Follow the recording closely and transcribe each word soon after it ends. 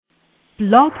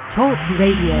Blog Talk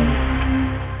Radio.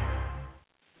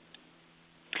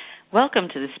 Welcome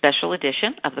to the special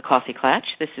edition of the Coffee Klatch.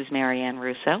 This is Marianne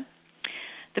Russo.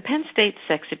 The Penn State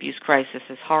sex abuse crisis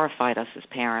has horrified us as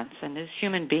parents and as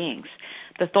human beings.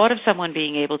 The thought of someone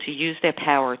being able to use their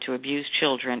power to abuse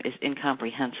children is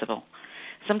incomprehensible.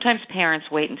 Sometimes parents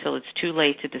wait until it's too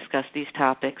late to discuss these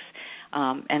topics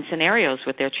and scenarios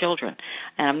with their children.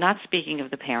 And I'm not speaking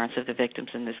of the parents of the victims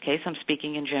in this case. I'm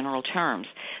speaking in general terms.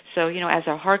 So, as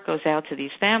our heart goes out to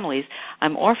these families,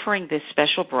 I'm offering this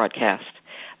special broadcast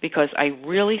because I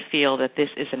really feel that this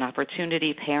is an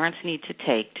opportunity parents need to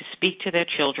take to speak to their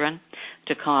children,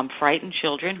 to calm frightened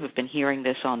children who've been hearing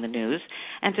this on the news,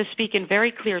 and to speak in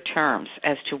very clear terms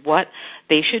as to what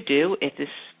they should do if this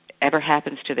ever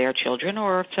happens to their children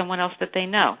or someone else that they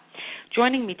know.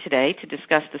 Joining me today to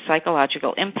discuss the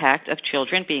psychological impact of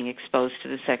children being exposed to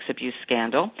the sex abuse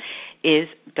scandal is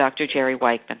Dr. Jerry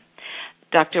Weichman.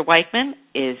 Dr. Weichman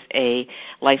is a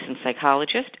licensed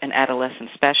psychologist, an adolescent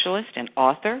specialist, an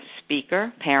author,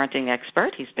 speaker, parenting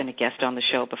expert. He's been a guest on the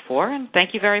show before, and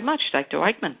thank you very much, Dr.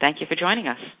 Weichman. Thank you for joining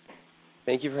us.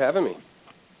 Thank you for having me.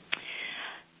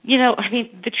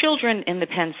 The children in the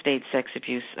Penn State sex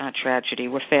abuse tragedy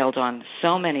were failed on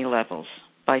so many levels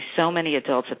by so many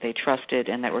adults that they trusted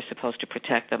and that were supposed to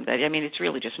protect them. It's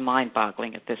really just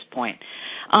mind-boggling at this point.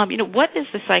 What is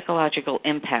the psychological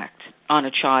impact on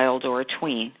a child or a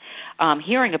tween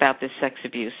hearing about this sex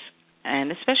abuse,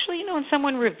 and especially, in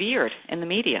someone revered in the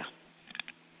media?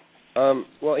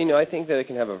 I think that it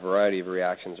can have a variety of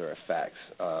reactions or effects.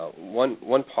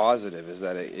 One positive is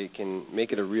that it can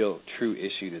make it a real, true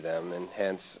issue to them, and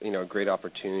hence, a great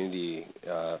opportunity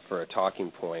for a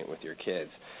talking point with your kids.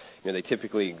 They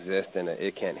typically exist in a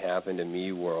 "it can't happen to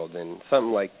me" world, and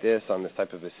something like this on this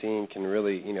type of a scene can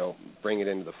really, bring it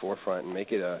into the forefront and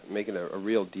make it a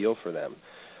real deal for them.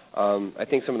 I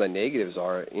think some of the negatives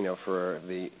are, for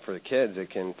the kids,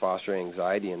 it can foster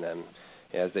anxiety in them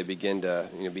as they begin to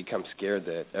become scared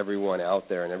that everyone out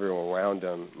there and everyone around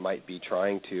them might be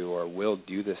trying to or will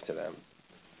do this to them.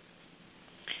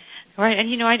 Right,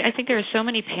 and I think there are so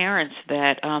many parents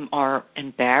that are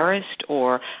embarrassed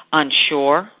or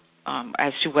unsure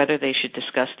as to whether they should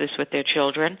discuss this with their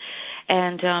children.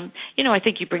 And, I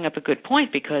think you bring up a good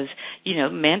point because,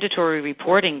 mandatory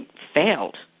reporting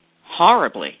failed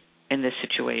horribly in this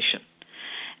situation.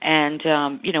 And,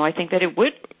 I think that it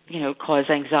would, cause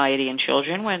anxiety in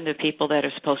children when the people that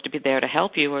are supposed to be there to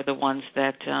help you are the ones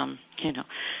that,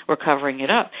 were covering it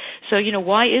up. So,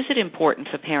 why is it important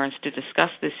for parents to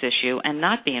discuss this issue and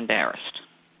not be embarrassed?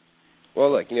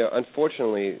 Well, look,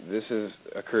 unfortunately, this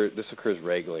occurs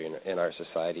regularly in our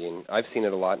society, and I've seen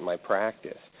it a lot in my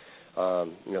practice.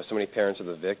 So many parents of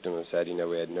the victim have said,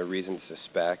 we had no reason to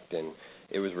suspect, and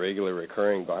it was regularly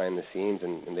recurring behind the scenes,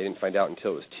 and they didn't find out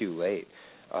until it was too late.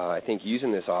 I think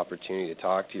using this opportunity to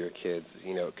talk to your kids,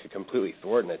 could completely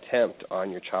thwart an attempt on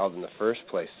your child in the first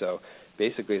place. So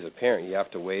basically, as a parent, you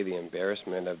have to weigh the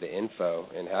embarrassment of the info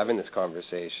and having this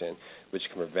conversation, which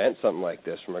can prevent something like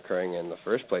this from occurring in the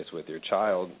first place with your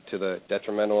child, to the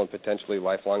detrimental and potentially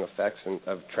lifelong effects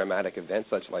of traumatic events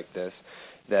such like this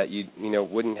that you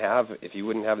wouldn't have if you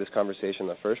wouldn't have this conversation in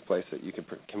the first place, that you could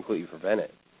completely prevent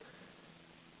it.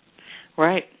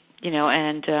 Right.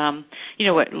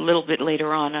 A little bit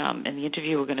later on in the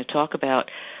interview, we're going to talk about,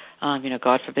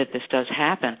 God forbid this does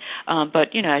happen. But,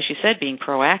 as you said, being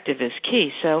proactive is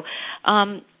key. So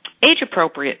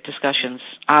age-appropriate discussions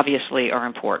obviously are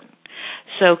important.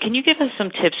 So can you give us some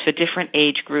tips for different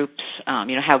age groups,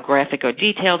 how graphic or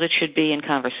detailed it should be in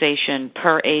conversation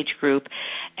per age group,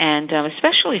 and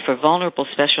especially for vulnerable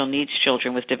special needs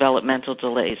children with developmental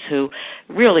delays who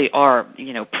really are,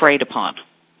 preyed upon?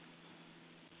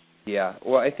 Yeah,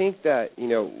 well, I think that,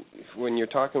 when you're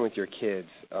talking with your kids,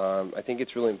 I think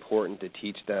it's really important to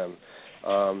teach them,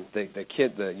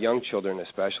 the young children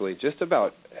especially, just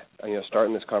about,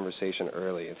 starting this conversation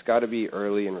early. It's got to be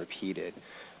early and repeated.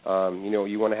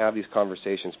 You want to have these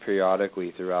conversations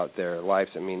periodically throughout their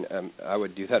lives. I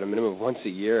would do that a minimum of once a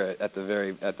year at the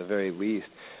very least.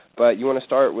 But you want to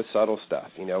start with subtle stuff.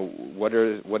 What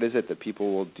is it that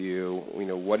people will do?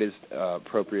 What is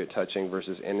appropriate touching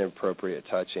versus inappropriate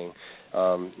touching?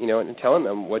 And telling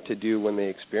them what to do when they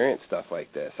experience stuff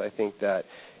like this. I think that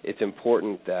it's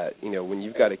important that, when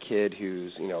you've got a kid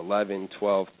who's, 11,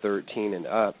 12, 13 and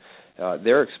up,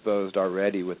 they're exposed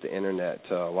already with the internet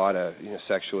to a lot of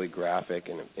sexually graphic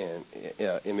and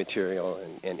immaterial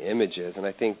and images, and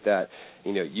I think that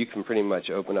you can pretty much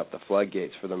open up the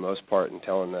floodgates for the most part in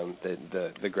telling them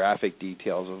the graphic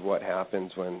details of what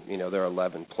happens when they're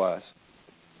 11 plus.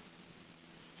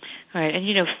 Right,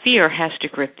 and fear has to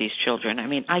grip these children.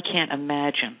 I can't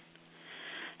imagine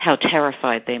how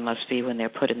terrified they must be when they're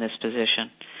put in this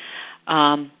position.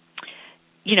 And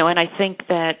I think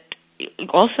that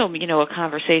also, a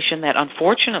conversation that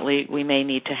unfortunately we may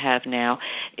need to have now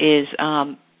is,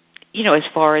 as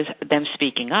far as them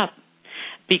speaking up.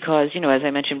 Because, as I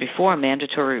mentioned before,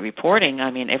 mandatory reporting,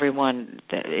 everyone,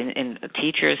 in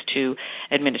teachers to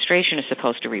administration is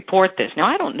supposed to report this. Now,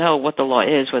 I don't know what the law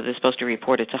is, whether they're supposed to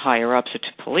report it to higher-ups or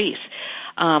to police.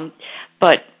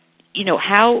 But,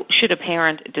 how should a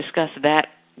parent discuss that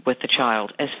with the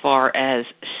child as far as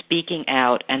speaking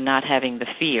out and not having the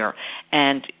fear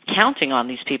and counting on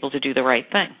these people to do the right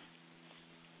thing?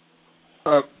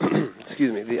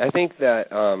 Excuse me. I think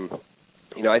that...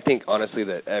 I think honestly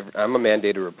that I'm a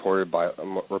mandated reporter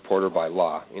by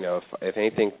law. If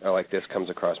anything like this comes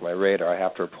across my radar, I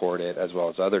have to report it, as well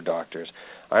as other doctors.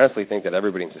 I honestly think that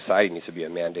everybody in society needs to be a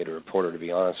mandated reporter, to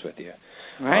be honest with you.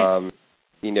 Right.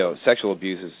 Sexual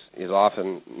abuse is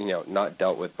often, not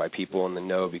dealt with by people in the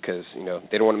know because,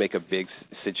 they don't want to make a big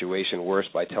situation worse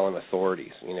by telling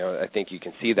authorities. I think you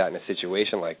can see that in a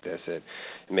situation like this. It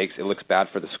looks bad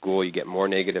for the school. You get more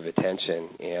negative attention,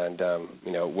 and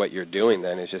what you're doing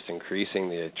then is just increasing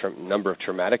the number of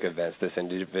traumatic events this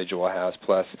individual has.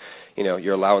 Plus,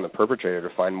 you're allowing the perpetrator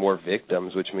to find more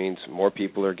victims, which means more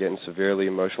people are getting severely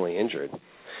emotionally injured.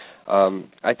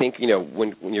 I think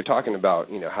when you're talking about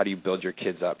how do you build your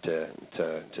kids up to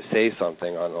say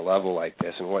something on a level like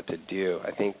this and what to do,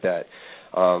 I think that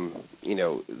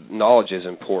knowledge is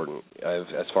important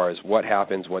as far as what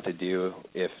happens, what to do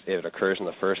if it occurs in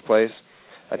the first place.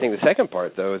 I think the second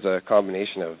part, though, is a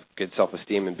combination of good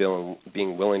self-esteem and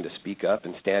being willing to speak up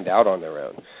and stand out on their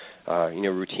own.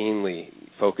 Routinely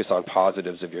focus on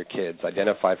positives of your kids.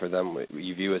 Identify for them what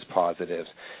you view as positives.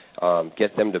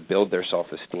 Get them to build their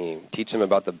self-esteem. Teach them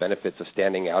about the benefits of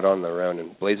standing out on their own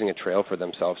and blazing a trail for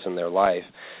themselves in their life.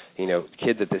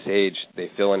 Kids at this age, they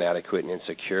feel inadequate and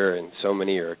insecure, and so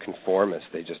many are conformists.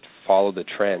 They just follow the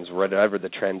trends, whatever the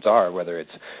trends are, whether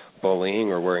it's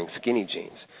bullying or wearing skinny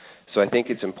jeans. So I think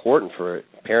it's important for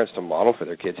parents to model for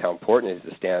their kids how important it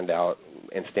is to stand out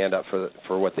and stand up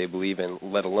for what they believe in,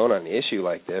 let alone on an issue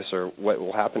like this, or what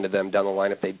will happen to them down the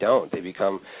line if they don't. They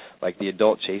become like the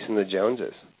adult chasing the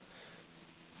Joneses.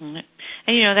 And,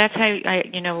 that's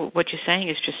how, what you're saying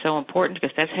is just so important,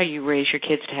 because that's how you raise your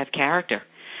kids to have character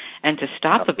and to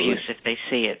stop Absolutely. abuse if they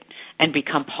see it and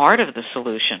become part of the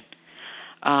solution.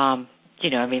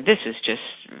 This is just,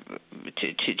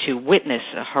 to witness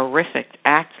a horrific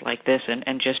act like this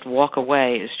and just walk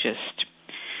away is just,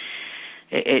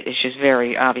 it's just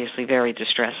very, obviously very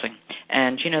distressing.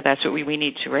 And, that's what we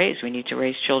need to raise. We need to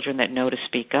raise children that know to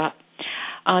speak up.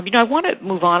 I want to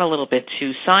move on a little bit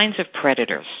to signs of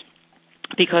predators,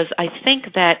 because I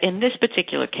think that in this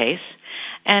particular case,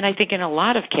 and I think in a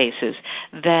lot of cases,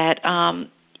 that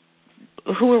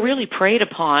who are really preyed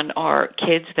upon are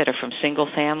kids that are from single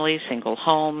families, single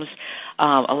homes,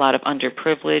 a lot of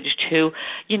underprivileged who,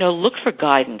 look for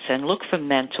guidance and look for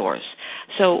mentors.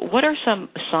 So what are some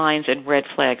signs and red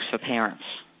flags for parents?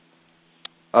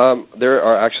 There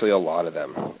are actually a lot of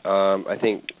them. I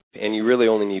think, and you really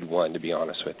only need one, to be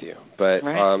honest with you. But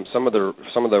right. Some of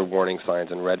the warning signs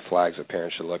and red flags that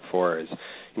parents should look for is,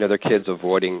 their kids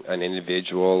avoiding an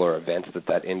individual or events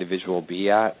that individual will be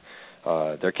at.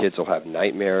 Their kids will have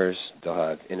nightmares. They'll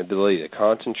have inability to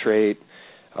concentrate.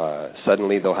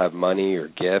 Suddenly they'll have money or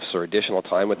gifts or additional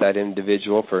time with that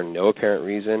individual for no apparent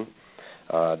reason.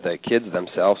 The kids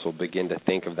themselves will begin to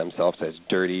think of themselves as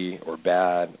dirty or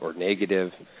bad or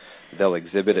negative. They'll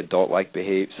exhibit adult-like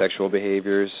sexual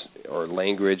behaviors or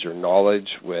language or knowledge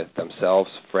with themselves,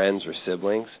 friends, or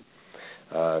siblings.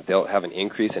 They'll have an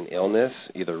increase in illness,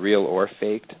 either real or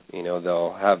faked.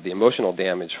 They'll have the emotional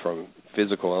damage from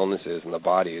physical illnesses in the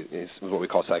body is what we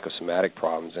call psychosomatic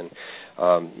problems. And,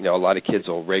 a lot of kids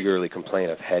will regularly complain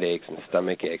of headaches and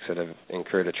stomach aches that have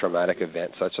incurred a traumatic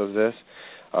event such as this.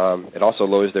 It also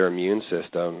lowers their immune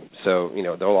system, so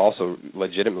they'll also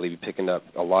legitimately be picking up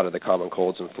a lot of the common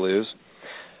colds and flus.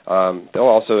 They'll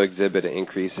also exhibit an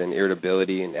increase in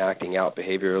irritability and acting out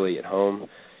behaviorally at home.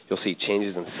 You'll see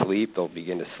changes in sleep. They'll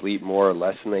begin to sleep more or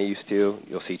less than they used to.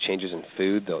 You'll see changes in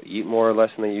food. They'll eat more or less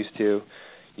than they used to.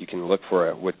 You can look for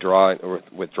a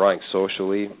withdrawing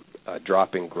socially,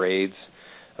 drop in grades.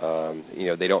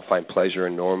 They don't find pleasure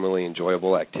in normally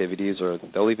enjoyable activities, or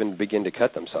they'll even begin to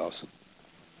cut themselves.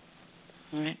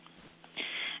 Right.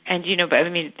 And,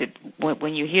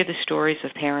 when you hear the stories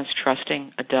of parents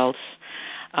trusting adults,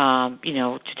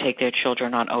 to take their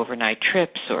children on overnight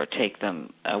trips or take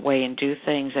them away and do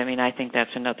things, I think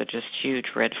that's another just huge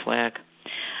red flag.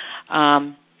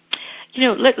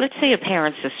 Let's say a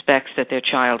parent suspects that their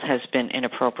child has been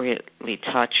inappropriately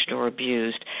touched or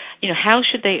abused. How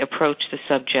should they approach the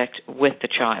subject with the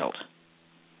child?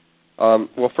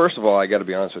 Well, first of all, I got to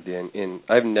be honest with you.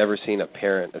 I've never seen a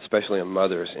parent, especially a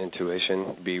mother's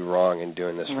intuition, be wrong in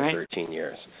doing this for 13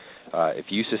 years. If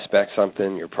you suspect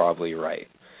something, you're probably right.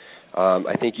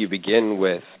 I think you begin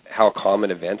with how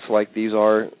common events like these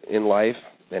are in life,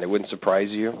 and it wouldn't surprise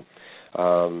you.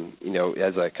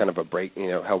 As a kind of a break,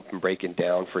 help them break it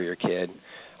down for your kid.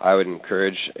 I would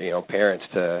encourage, parents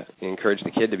to encourage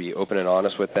the kid to be open and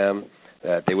honest with them,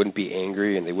 that they wouldn't be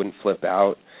angry and they wouldn't flip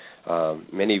out.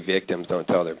 Many victims don't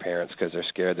tell their parents because they're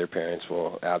scared their parents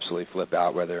will absolutely flip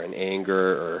out, whether in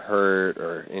anger or hurt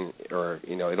or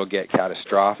it'll get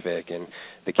catastrophic. And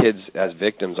the kids, as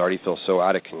victims, already feel so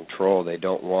out of control they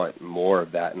don't want more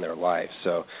of that in their life.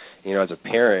 So, as a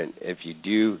parent, if you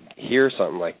do hear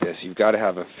something like this, you've got to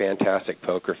have a fantastic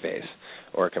poker face,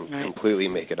 or it can completely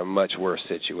make it a much worse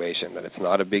situation. That it's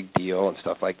not a big deal and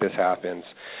stuff like this happens.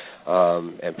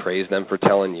 And praise them for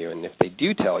telling you. And if they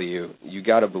do tell you, you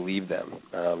got to believe them.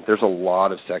 There's a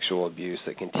lot of sexual abuse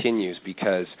that continues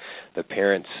because the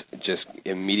parents just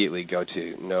immediately go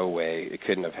to, no way, it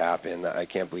couldn't have happened. I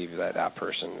can't believe that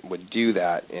person would do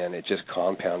that, and it just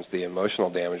compounds the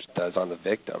emotional damage it does on the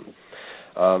victim.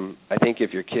 I think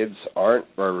if your kids aren't,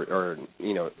 or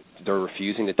they're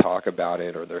refusing to talk about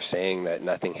it, or they're saying that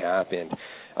nothing happened,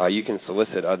 you can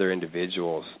solicit other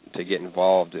individuals to get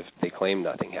involved if they claim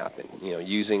nothing happened.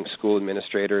 Using school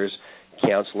administrators,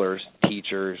 counselors,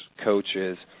 teachers,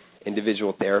 coaches,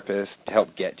 individual therapists to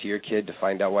help get to your kid to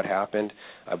find out what happened.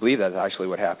 I believe that's actually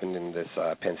what happened in this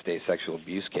Penn State sexual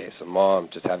abuse case. A mom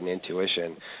just had an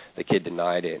intuition. The kid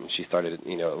denied it, and she started,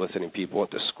 eliciting people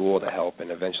at the school to help, and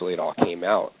eventually it all came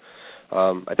out.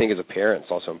 I think as a parent,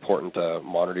 it's also important to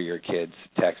monitor your kids'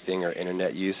 texting or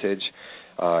internet usage.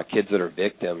 Kids that are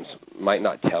victims might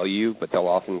not tell you, but they'll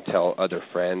often tell other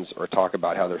friends or talk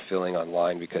about how they're feeling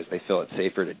online because they feel it's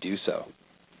safer to do so.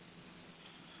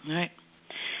 Right.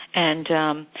 And,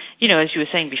 as you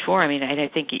were saying before, I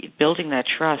think building that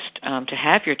trust to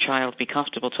have your child be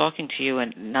comfortable talking to you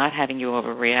and not having you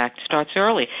overreact starts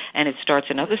early. And it starts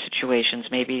in other situations,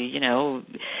 maybe,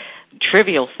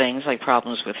 trivial things like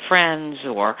problems with friends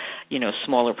or,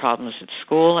 smaller problems at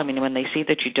school. When they see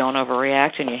that you don't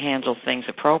overreact and you handle things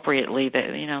appropriately,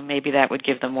 that, maybe that would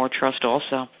give them more trust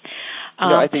also.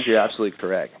 No, I think you're absolutely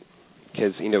correct.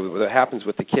 Because, what happens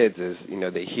with the kids is,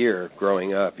 they hear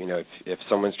growing up, if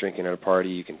someone's drinking at a party,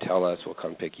 you can tell us, we'll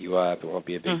come pick you up, it won't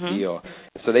be a big deal.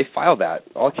 So they file that.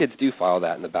 All kids do file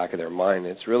that in the back of their mind.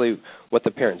 It's really what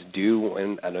the parents do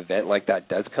when an event like that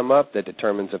does come up that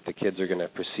determines if the kids are going to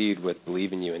proceed with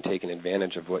believing you and taking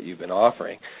advantage of what you've been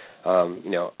offering.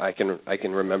 I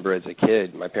can remember as a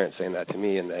kid my parents saying that to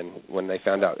me, and then when they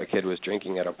found out a kid was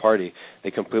drinking at a party, they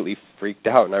completely freaked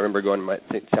out. And I remember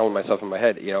telling myself in my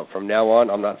head, from now on,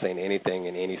 I'm not saying anything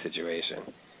in any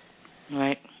situation.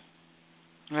 Right.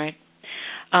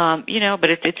 But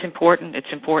it's important. It's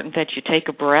important that you take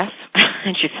a breath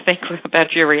and you think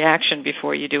about your reaction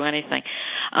before you do anything.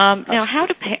 Now, how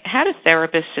do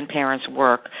therapists and parents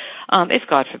work if,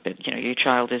 God forbid, your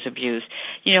child is abused?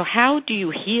 How do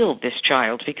you heal this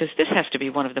child? Because this has to be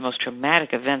one of the most traumatic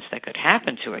events that could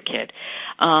happen to a kid.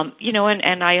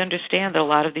 And I understand that a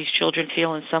lot of these children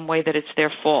feel in some way that it's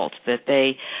their fault, that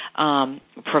they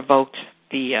provoked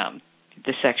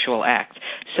the sexual act.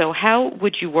 So how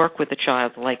would you work with a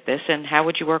child like this, and how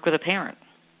would you work with a parent?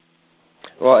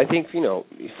 Well, I think,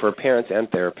 for parents and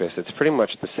therapists, it's pretty much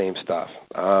the same stuff.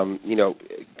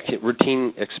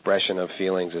 Routine expression of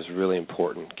feelings is really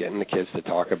important. Getting the kids to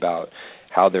talk about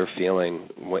how they're feeling,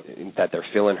 that they're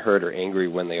feeling hurt or angry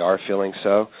when they are feeling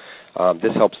so.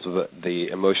 This helps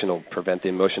prevent the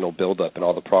emotional buildup and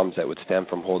all the problems that would stem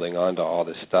from holding on to all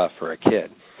this stuff for a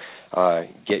kid.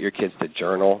 Get your kids to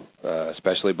journal,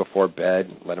 especially before bed.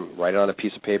 Let them write it on a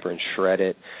piece of paper and shred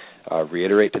it.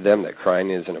 Reiterate to them that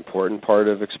crying is an important part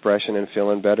of expression and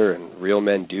feeling better, and real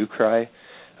men do cry.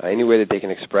 Any way that they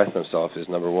can express themselves is,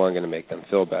 number one, going to make them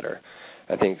feel better.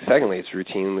 I think, secondly,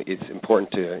 it's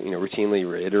important to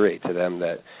routinely reiterate to them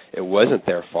that it wasn't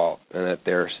their fault and that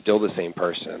they're still the same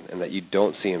person and that you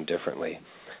don't see them differently.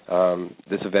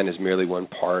 This event is merely one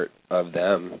part of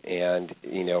them, and,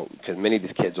 because many of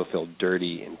these kids will feel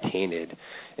dirty and tainted,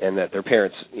 and that their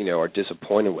parents, are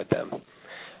disappointed with them.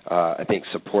 I think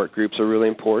support groups are really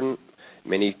important.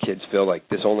 Many kids feel like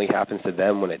this only happens to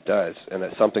them when it does, and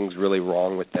that something's really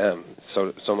wrong with them,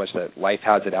 so much that life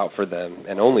has it out for them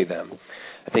and only them.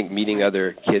 I think meeting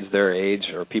other kids their age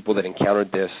or people that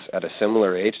encountered this at a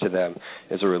similar age to them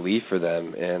is a relief for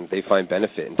them, and they find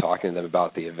benefit in talking to them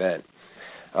about the event.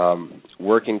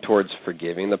 Working towards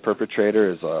forgiving the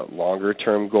perpetrator is a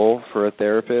longer-term goal for a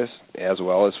therapist as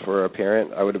well as for a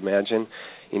parent, I would imagine.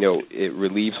 It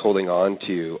relieves holding on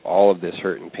to all of this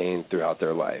hurt and pain throughout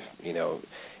their life.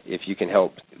 If you can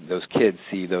help those kids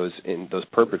see those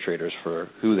perpetrators for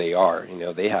who they are,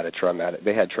 they had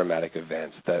traumatic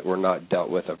events that were not dealt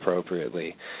with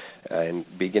appropriately, and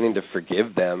beginning to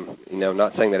forgive them,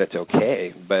 not saying that it's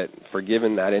okay, but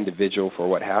forgiving that individual for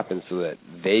what happened so that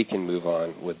they can move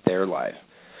on with their life.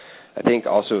 I think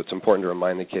also it's important to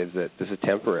remind the kids that this is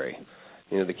temporary.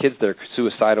 The kids that are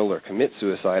suicidal or commit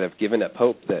suicide have given up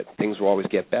hope that things will always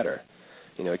get better.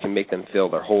 It can make them feel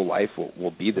their whole life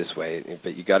will be this way,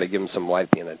 but you got to give them some light at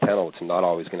the end of the tunnel. It's not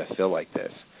always going to feel like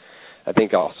this. I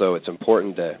think also it's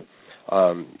important to,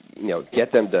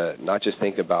 get them to not just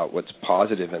think about what's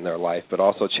positive in their life, but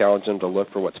also challenge them to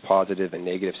look for what's positive in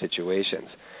negative situations.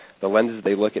 The lenses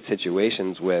they look at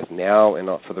situations with now and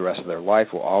for the rest of their life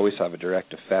will always have a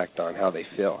direct effect on how they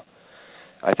feel.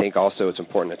 I think also it's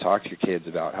important to talk to your kids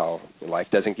about how life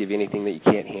doesn't give you anything that you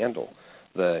can't handle.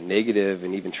 The negative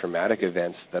and even traumatic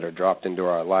events that are dropped into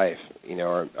our life,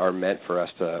 are meant for us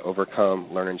to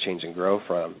overcome, learn and change and grow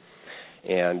from.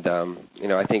 And,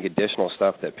 I think additional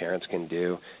stuff that parents can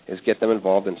do is get them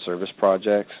involved in service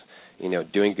projects.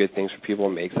 Doing good things for people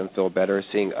makes them feel better.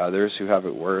 Seeing others who have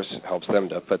it worse helps them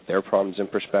to put their problems in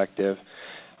perspective.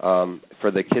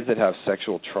 For the kids that have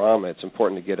sexual trauma, it's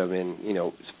important to get them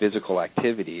in, physical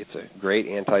activity. It's a great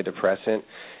antidepressant.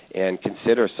 And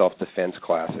consider self-defense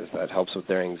classes. That helps with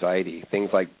their anxiety. Things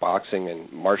like boxing and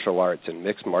martial arts and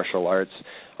mixed martial arts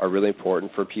are really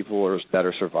important for people that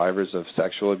are survivors of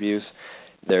sexual abuse.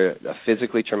 A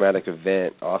physically traumatic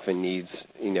event often needs,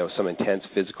 some intense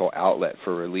physical outlet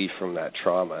for relief from that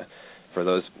trauma. For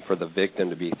the victim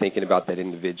to be thinking about that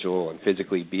individual and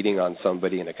physically beating on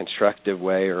somebody in a constructive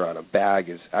way or on a bag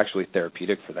is actually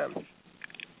therapeutic for them.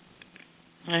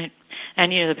 Right. And,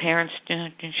 the parents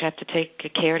have to take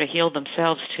care to heal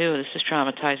themselves, too. This is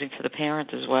traumatizing for the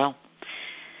parents as well.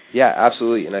 Yeah,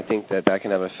 absolutely. And I think that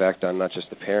can have an effect on not just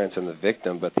the parents and the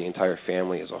victim, but the entire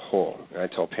family as a whole. And I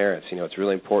tell parents, it's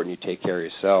really important you take care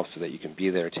of yourself so that you can be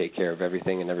there to take care of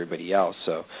everything and everybody else.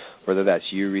 So whether that's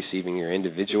you receiving your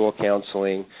individual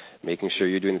counseling, making sure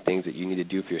you're doing the things that you need to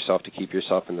do for yourself to keep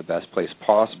yourself in the best place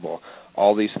possible,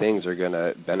 all these things are going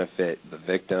to benefit the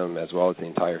victim as well as the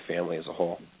entire family as a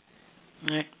whole.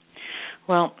 Right.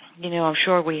 Well,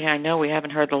 I know we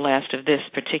haven't heard the last of this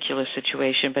particular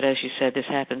situation, but as you said, this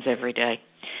happens every day.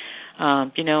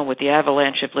 With the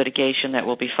avalanche of litigation that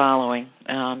will be following,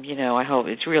 I hope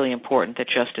it's really important that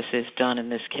justice is done in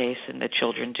this case and that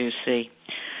children do see,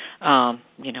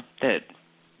 that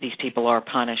these people are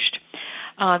punished.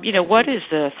 What is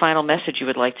the final message you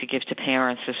would like to give to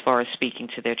parents as far as speaking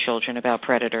to their children about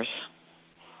predators?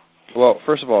 Well,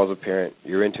 first of all, as a parent,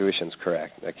 your intuition's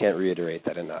correct. I can't reiterate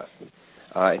that enough.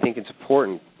 I think it's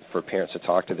important for parents to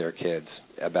talk to their kids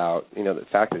about, the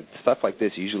fact that stuff like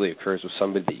this usually occurs with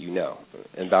somebody that you know.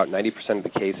 In about 90% of the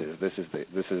cases,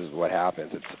 this is what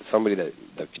happens. It's somebody that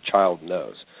the child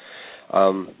knows.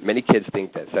 Many kids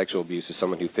think that sexual abuse is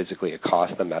someone who physically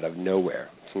accosts them out of nowhere.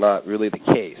 It's not really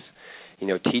the case.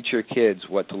 Teach your kids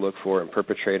what to look for in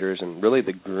perpetrators and really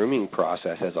the grooming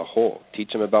process as a whole.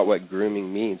 Teach them about what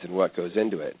grooming means and what goes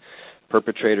into it.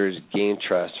 Perpetrators gain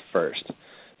trust first.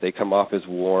 They come off as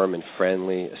warm and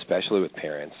friendly, especially with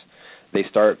parents. They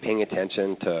start paying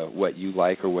attention to what you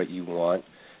like or what you want.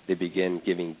 They begin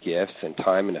giving gifts and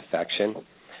time and affection.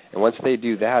 And once they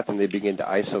do that, then they begin to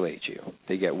isolate you.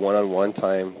 They get one-on-one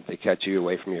time. They cut you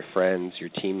away from your friends, your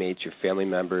teammates, your family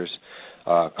members.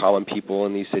 Common people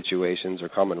in these situations or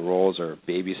common roles are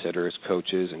babysitters,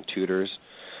 coaches, and tutors.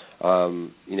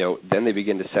 Then they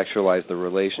begin to sexualize the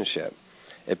relationship.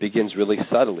 It begins really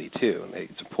subtly, too.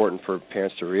 It's important for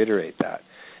parents to reiterate that.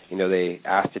 They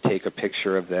ask to take a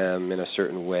picture of them in a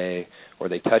certain way, or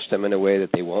they touch them in a way that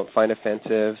they won't find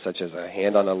offensive, such as a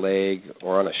hand on a leg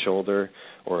or on a shoulder,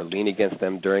 or lean against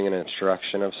them during an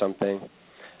instruction of something.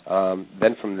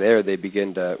 Then from there, they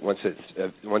begin to, once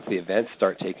the events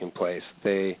start taking place,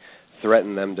 they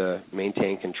threaten them to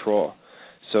maintain control.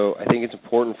 So I think it's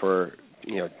important for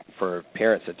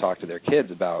parents to talk to their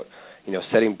kids about,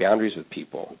 setting boundaries with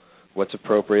people. What's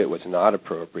appropriate, what's not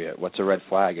appropriate, what's a red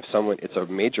flag. It's a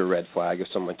major red flag if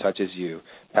someone touches you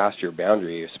past your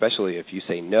boundary, especially if you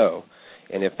say no.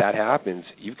 And if that happens,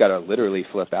 you've got to literally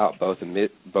flip out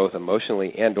both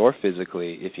emotionally and or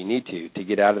physically if you need to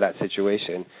get out of that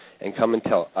situation and come and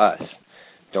tell us.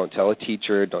 Don't tell a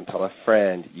teacher, don't tell a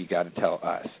friend, you got to tell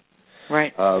us.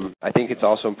 Right. I think it's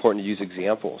also important to use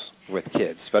examples with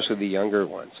kids, especially the younger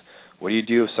ones. What do you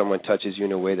do if someone touches you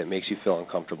in a way that makes you feel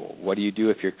uncomfortable? What do you do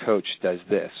if your coach does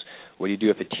this? What do you do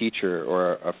if a teacher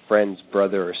or a friend's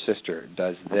brother or sister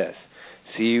does this?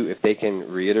 See if they can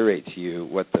reiterate to you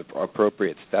what the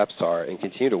appropriate steps are and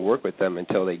continue to work with them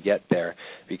until they get there,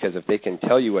 because if they can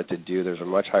tell you what to do, there's a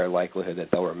much higher likelihood that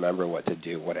they'll remember what to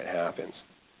do when it happens.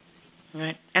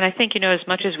 Right. And I think, as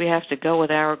much as we have to go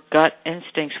with our gut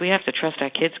instincts, we have to trust our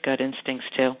kids' gut instincts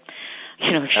too.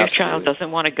 If your child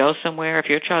doesn't want to go somewhere, if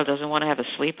your child doesn't want to have a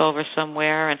sleepover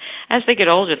somewhere, and as they get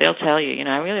older, they'll tell you,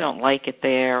 I really don't like it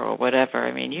there or whatever.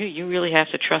 I mean, you really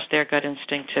have to trust their gut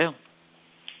instinct too.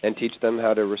 And teach them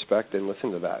how to respect and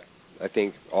listen to that. I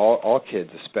think all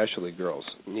kids, especially girls,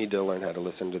 need to learn how to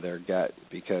listen to their gut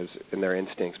and their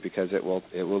instincts, because it will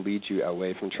lead you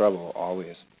away from trouble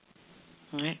always.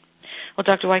 All right. Well,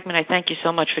 Dr. Weichman, I thank you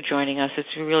so much for joining us. It's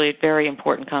really a very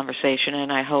important conversation,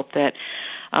 and I hope that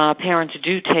parents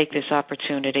do take this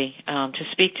opportunity to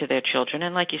speak to their children.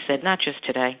 And like you said, not just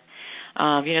today.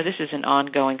 This is an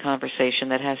ongoing conversation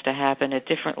that has to happen at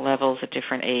different levels, at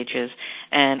different ages,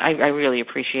 and I really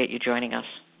appreciate you joining us.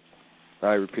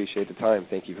 I appreciate the time.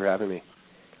 Thank you for having me.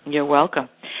 You're welcome.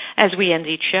 As we end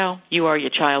each show, you are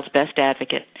your child's best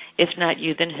advocate. If not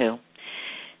you, then who?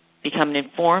 Become an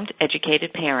informed,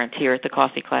 educated parent here at the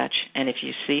Coffee Klatch, and if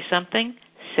you see something,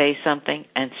 say something,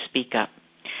 and speak up.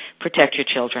 Protect your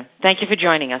children. Thank you for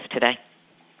joining us today.